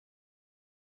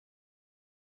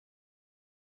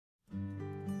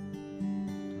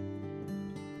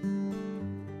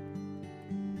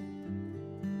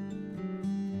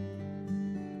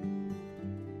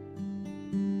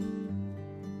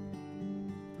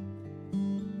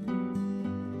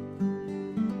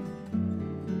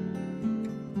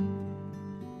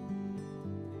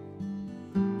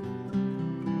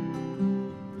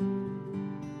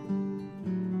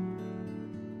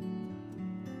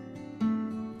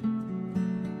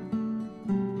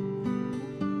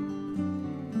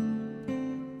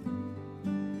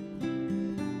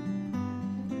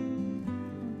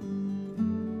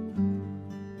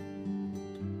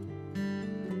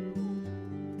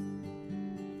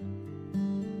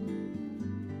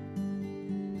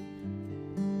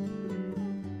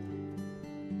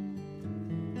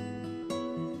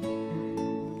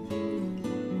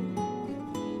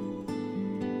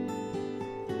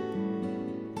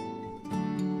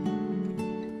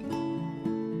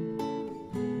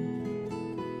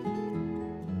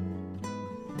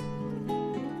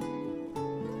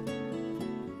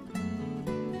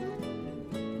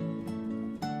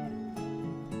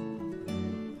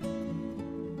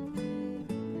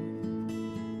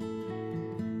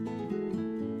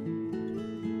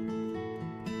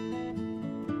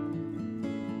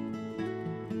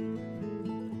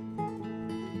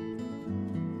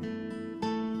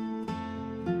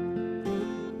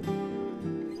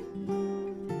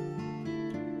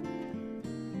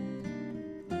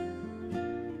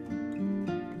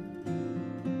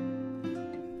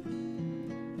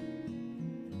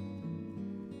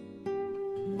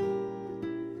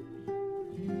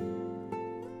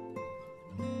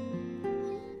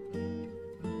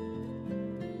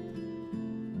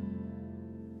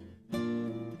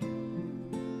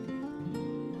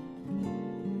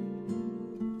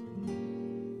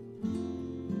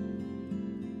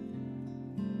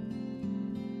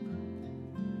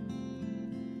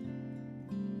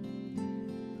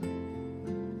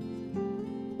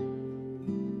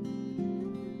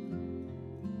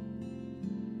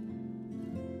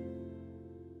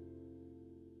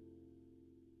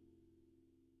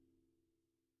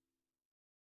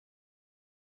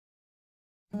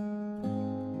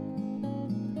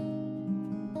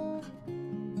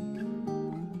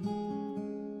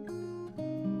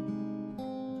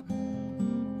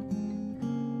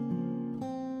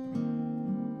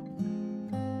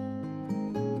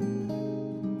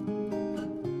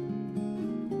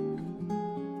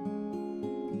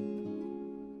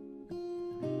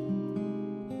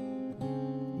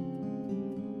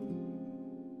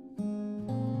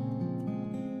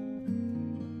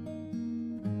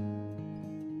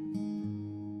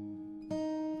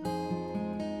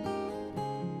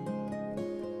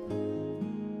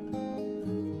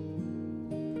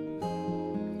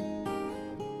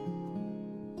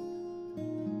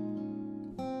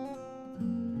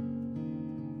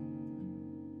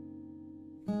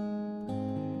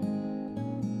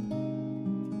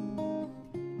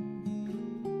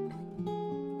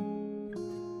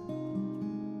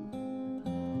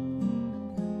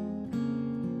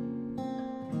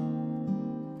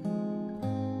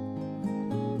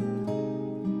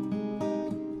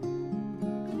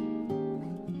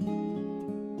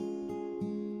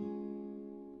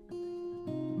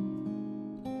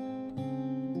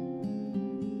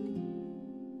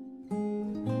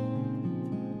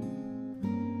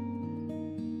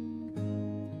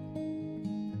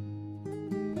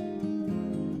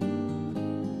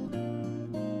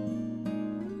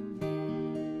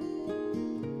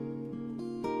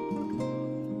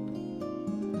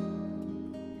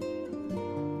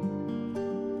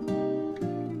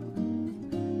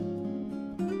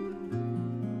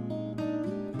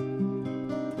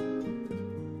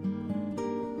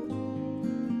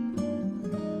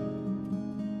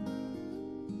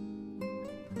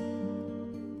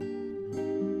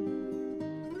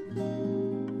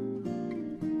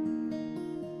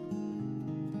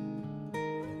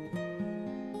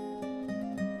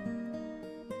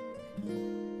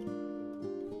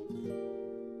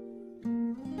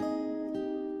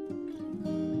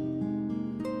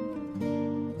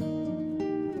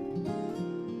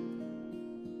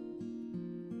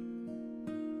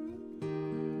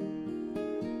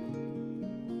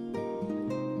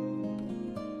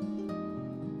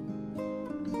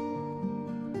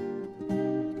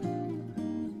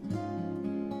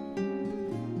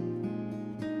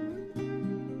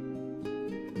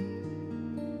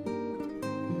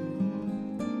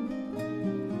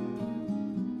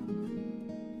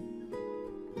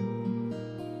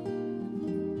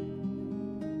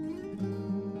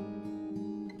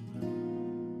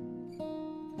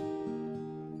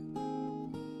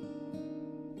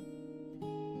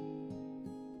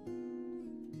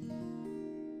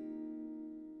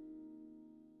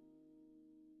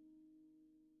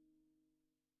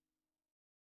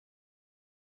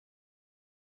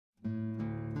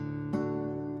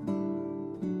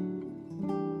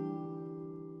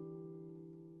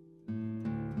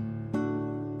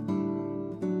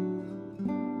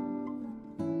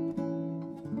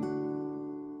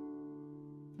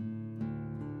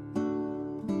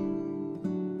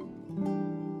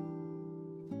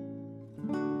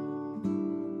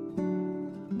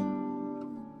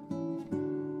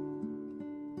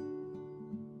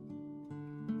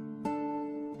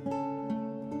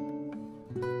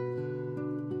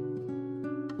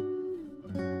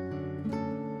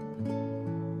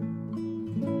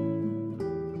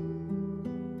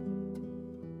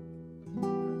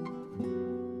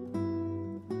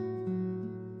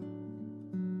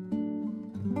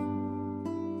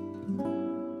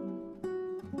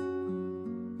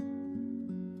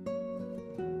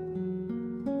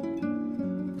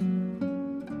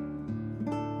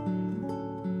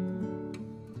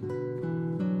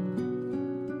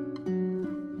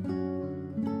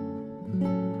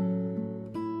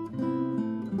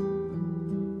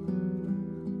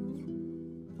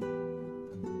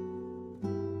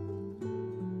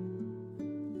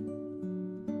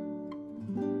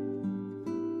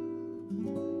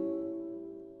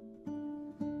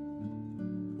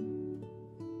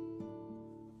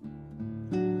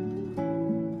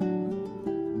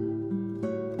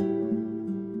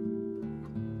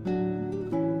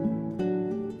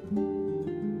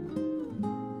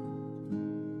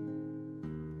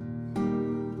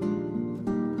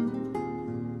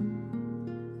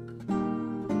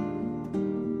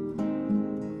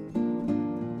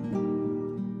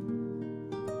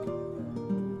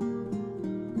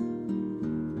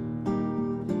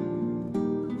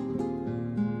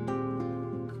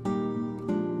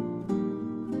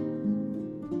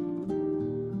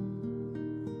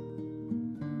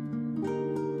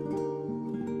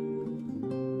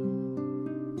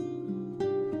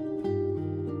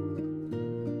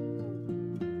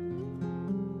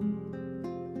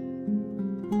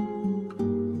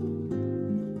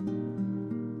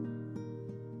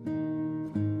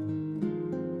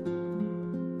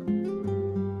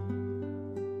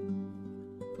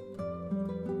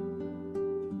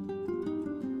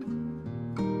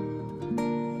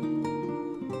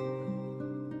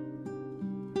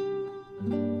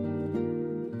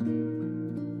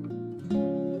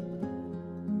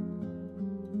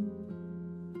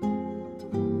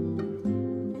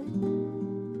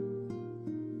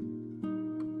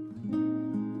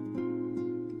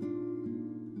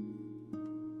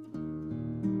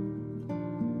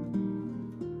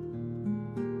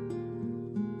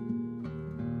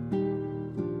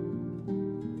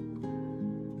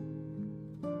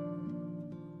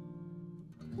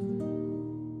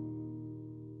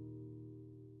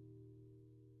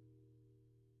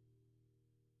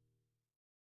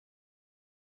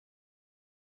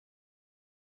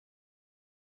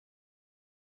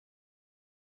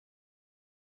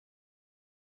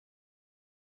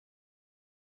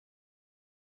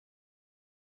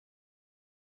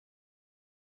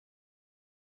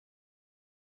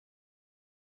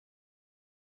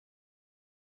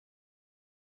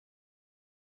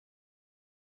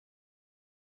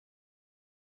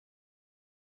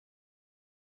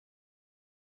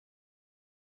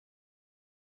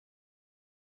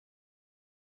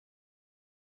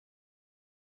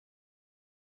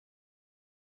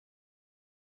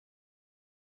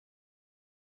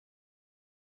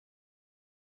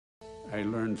I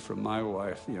learned from my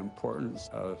wife the importance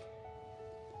of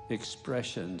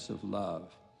expressions of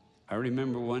love. I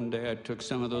remember one day I took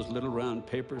some of those little round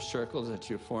paper circles that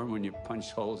you form when you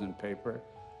punch holes in paper,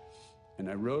 and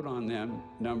I wrote on them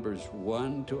numbers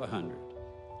 1 to 100.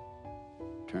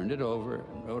 Turned it over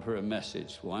and wrote her a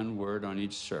message, one word on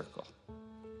each circle.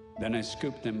 Then I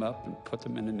scooped them up and put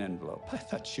them in an envelope. I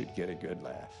thought she'd get a good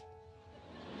laugh.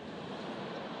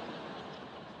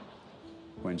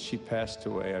 When she passed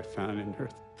away, I found in her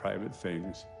private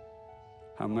things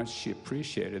how much she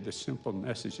appreciated the simple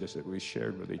messages that we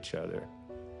shared with each other.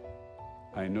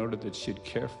 I noted that she'd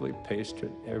carefully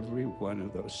pasted every one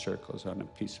of those circles on a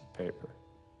piece of paper,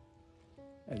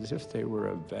 as if they were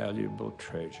a valuable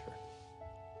treasure.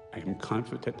 I am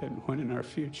confident that when in our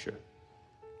future,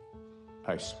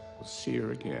 I will see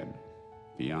her again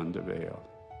beyond the veil,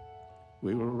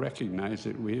 we will recognize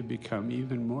that we have become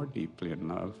even more deeply in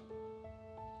love.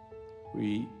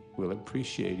 We will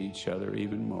appreciate each other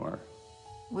even more.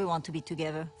 We want to be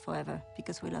together forever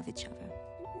because we love each other.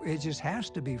 It just has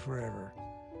to be forever.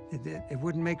 It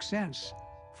wouldn't make sense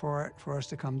for us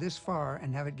to come this far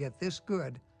and have it get this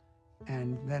good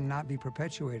and then not be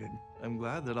perpetuated. I'm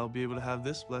glad that I'll be able to have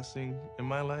this blessing in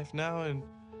my life now and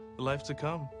the life to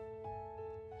come.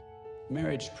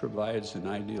 Marriage provides an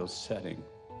ideal setting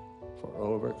for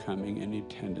overcoming any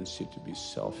tendency to be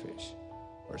selfish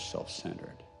or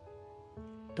self-centered.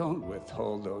 Don't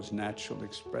withhold those natural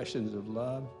expressions of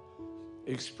love.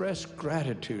 Express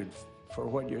gratitude for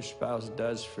what your spouse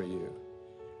does for you.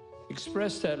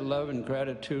 Express that love and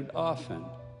gratitude often.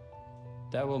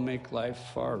 That will make life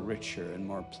far richer and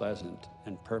more pleasant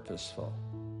and purposeful.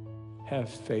 Have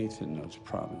faith in those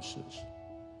promises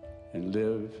and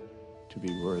live to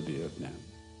be worthy of them.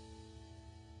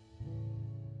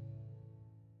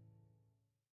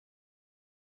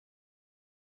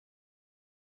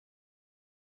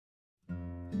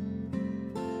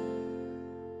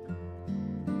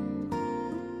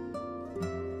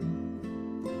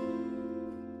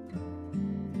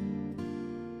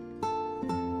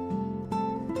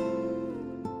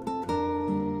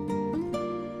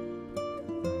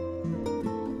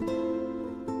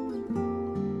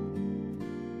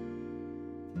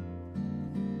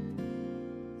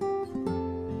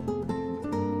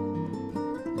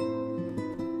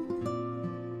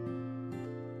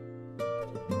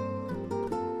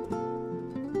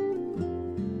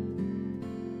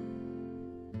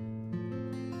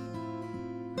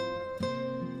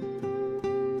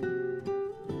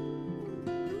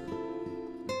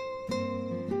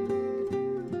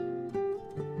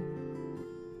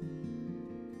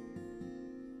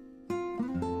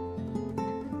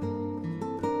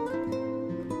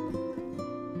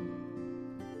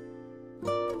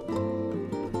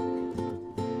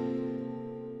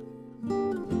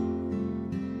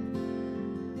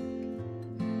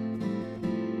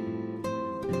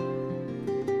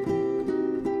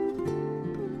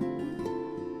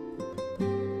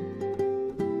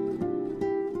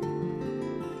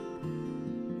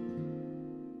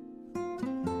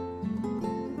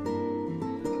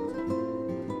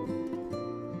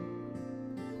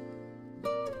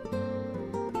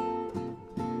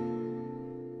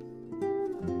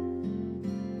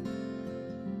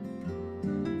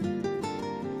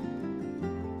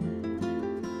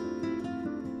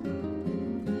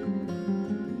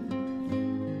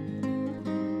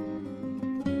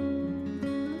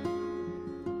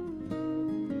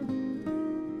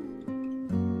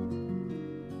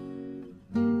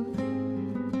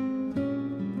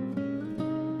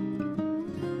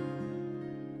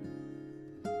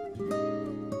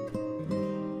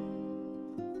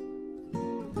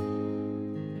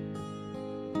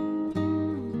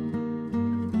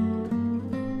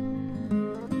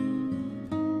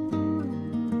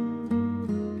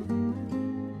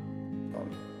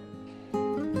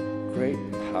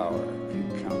 Great power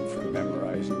can come from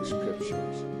memorizing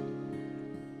scriptures.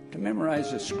 To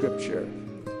memorize a scripture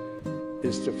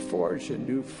is to forge a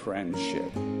new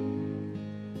friendship.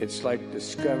 It's like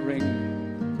discovering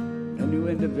a new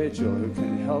individual who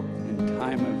can help in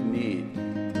time of need,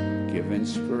 give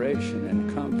inspiration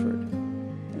and comfort,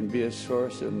 and be a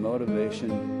source of motivation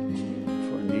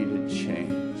for needed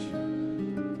change.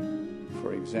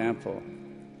 For example,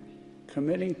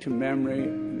 committing to memory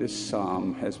this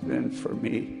psalm has been for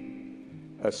me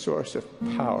a source of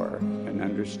power and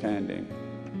understanding.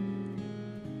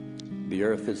 The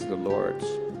earth is the Lord's,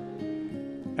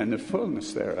 and the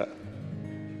fullness thereof,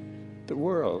 the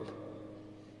world,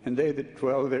 and they that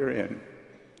dwell therein.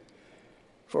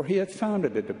 For he hath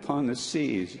founded it upon the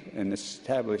seas, and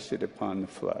established it upon the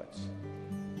floods.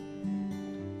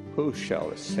 Who shall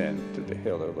ascend to the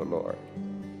hill of the Lord?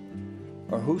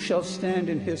 Or who shall stand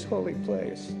in his holy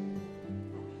place?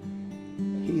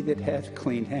 He that hath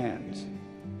clean hands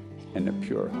and a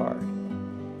pure heart,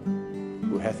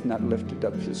 who hath not lifted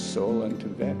up his soul unto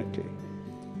vanity,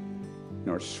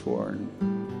 nor sworn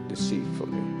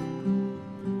deceitfully.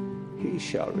 He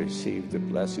shall receive the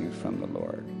blessing from the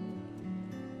Lord,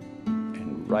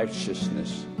 and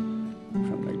righteousness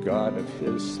from the God of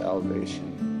his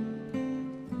salvation.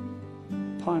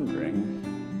 Pondering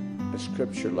a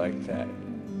scripture like that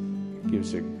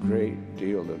gives a great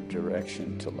deal of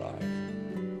direction to life.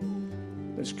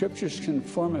 The scriptures can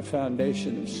form a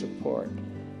foundation of support.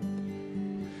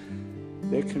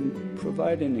 They can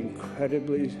provide an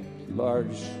incredibly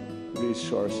large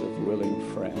resource of willing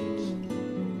friends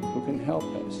who can help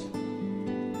us.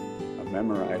 A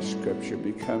memorized scripture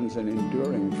becomes an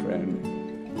enduring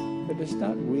friend that is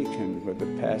not weakened with the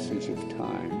passage of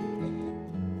time.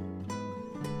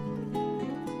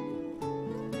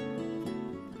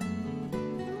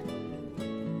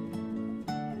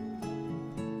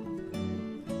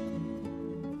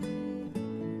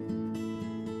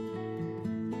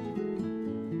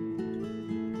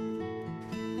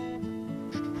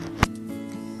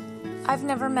 I've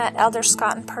never met Elder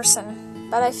Scott in person,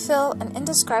 but I feel an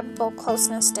indescribable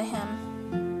closeness to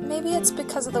him. Maybe it's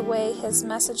because of the way his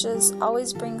messages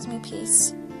always brings me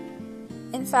peace.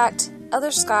 In fact, Elder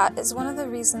Scott is one of the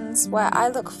reasons why I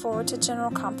look forward to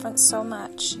General Conference so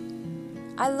much.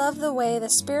 I love the way the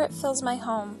Spirit fills my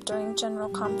home during General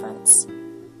Conference.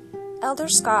 Elder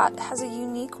Scott has a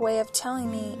unique way of telling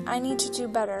me I need to do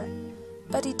better,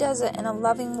 but he does it in a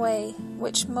loving way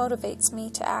which motivates me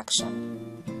to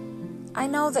action. I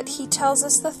know that he tells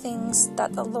us the things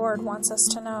that the Lord wants us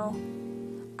to know.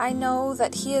 I know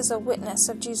that he is a witness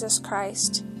of Jesus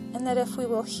Christ, and that if we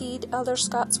will heed Elder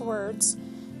Scott's words,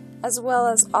 as well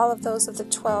as all of those of the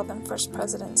 12 in First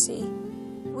Presidency,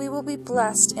 we will be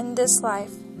blessed in this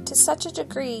life to such a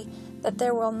degree that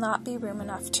there will not be room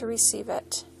enough to receive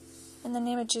it. In the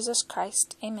name of Jesus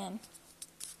Christ, amen.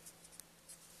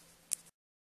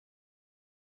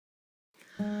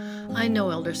 I know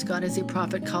Elder Scott is a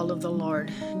prophet called of the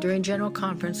Lord. During General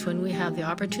Conference, when we have the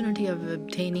opportunity of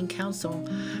obtaining counsel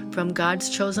from God's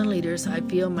chosen leaders, I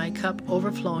feel my cup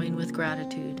overflowing with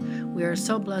gratitude. We are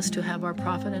so blessed to have our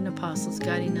prophet and apostles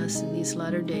guiding us in these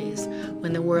latter days.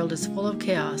 When the world is full of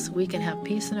chaos, we can have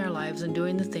peace in our lives and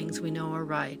doing the things we know are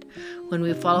right. When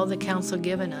we follow the counsel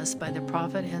given us by the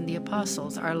prophet and the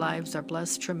apostles, our lives are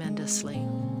blessed tremendously.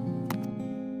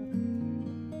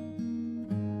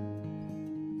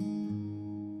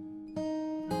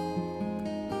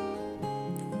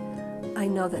 I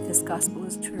know that this gospel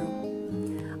is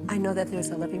true. I know that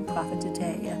there's a living prophet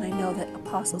today, and I know that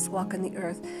apostles walk on the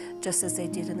earth just as they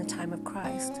did in the time of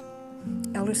Christ.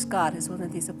 Elder Scott is one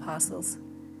of these apostles.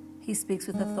 He speaks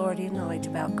with authority and knowledge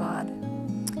about God.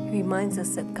 He reminds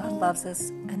us that God loves us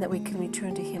and that we can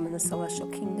return to him in the celestial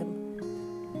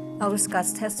kingdom. Elder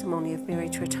Scott's testimony of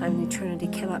marriage for time and eternity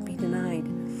cannot be denied.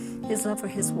 His love for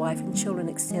his wife and children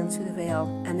extends through the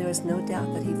veil, and there is no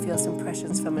doubt that he feels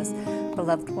impressions from his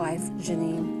beloved wife,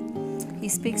 Janine. He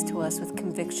speaks to us with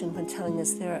conviction when telling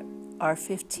us there are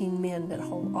 15 men that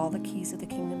hold all the keys of the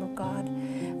kingdom of God,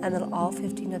 and that all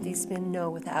 15 of these men know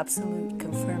with absolute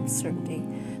confirmed certainty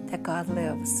that God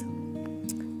lives.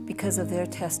 Because of their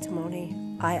testimony,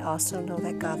 I also know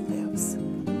that God lives.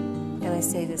 And I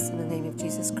say this in the name of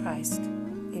Jesus Christ.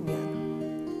 Amen.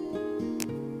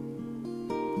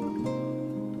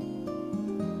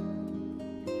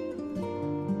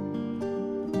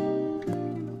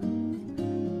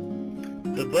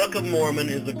 The Book of Mormon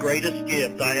is the greatest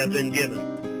gift I have been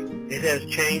given. It has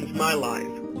changed my life.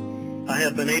 I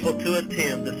have been able to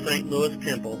attend the St. Louis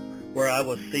Temple where I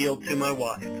was sealed to my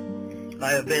wife.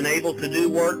 I have been able to do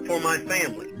work for my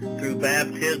family through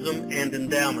baptism and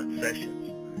endowment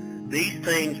sessions. These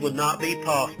things would not be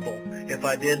possible if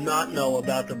I did not know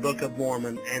about the Book of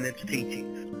Mormon and its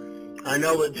teachings. I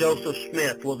know that Joseph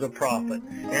Smith was a prophet,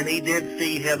 and he did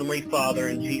see Heavenly Father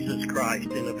and Jesus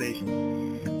Christ in a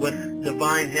vision. With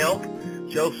divine help,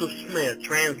 Joseph Smith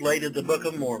translated the Book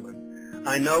of Mormon.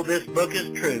 I know this book is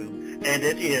true, and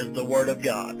it is the Word of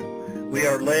God. We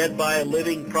are led by a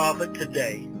living prophet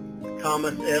today,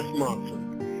 Thomas S.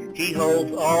 Monson. He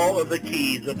holds all of the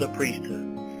keys of the priesthood.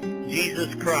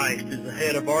 Jesus Christ is the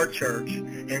head of our church,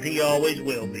 and he always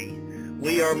will be.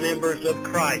 We are members of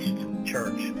Christ's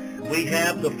church. We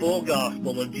have the full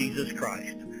gospel of Jesus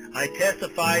Christ. I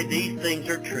testify these things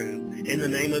are true in the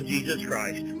name of Jesus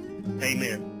Christ.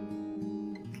 Amen.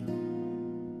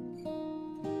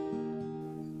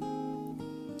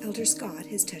 Elder Scott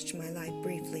has touched my life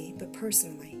briefly but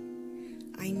personally.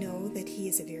 I know that he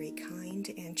is a very kind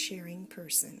and sharing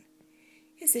person.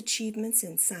 His achievements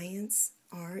in science,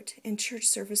 art, and church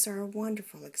service are a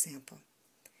wonderful example.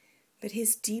 But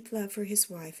his deep love for his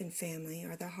wife and family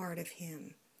are the heart of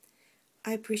him.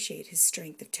 I appreciate his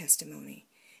strength of testimony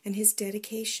and his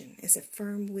dedication as a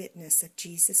firm witness of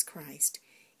Jesus Christ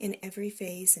in every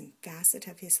phase and facet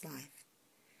of his life.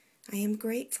 I am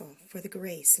grateful for the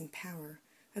grace and power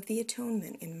of the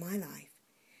atonement in my life,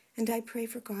 and I pray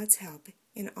for God's help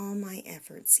in all my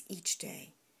efforts each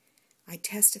day. I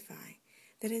testify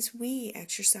that as we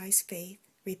exercise faith,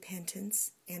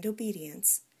 repentance, and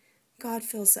obedience, God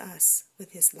fills us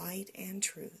with his light and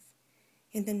truth.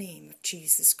 In the name of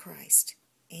Jesus Christ,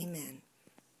 amen.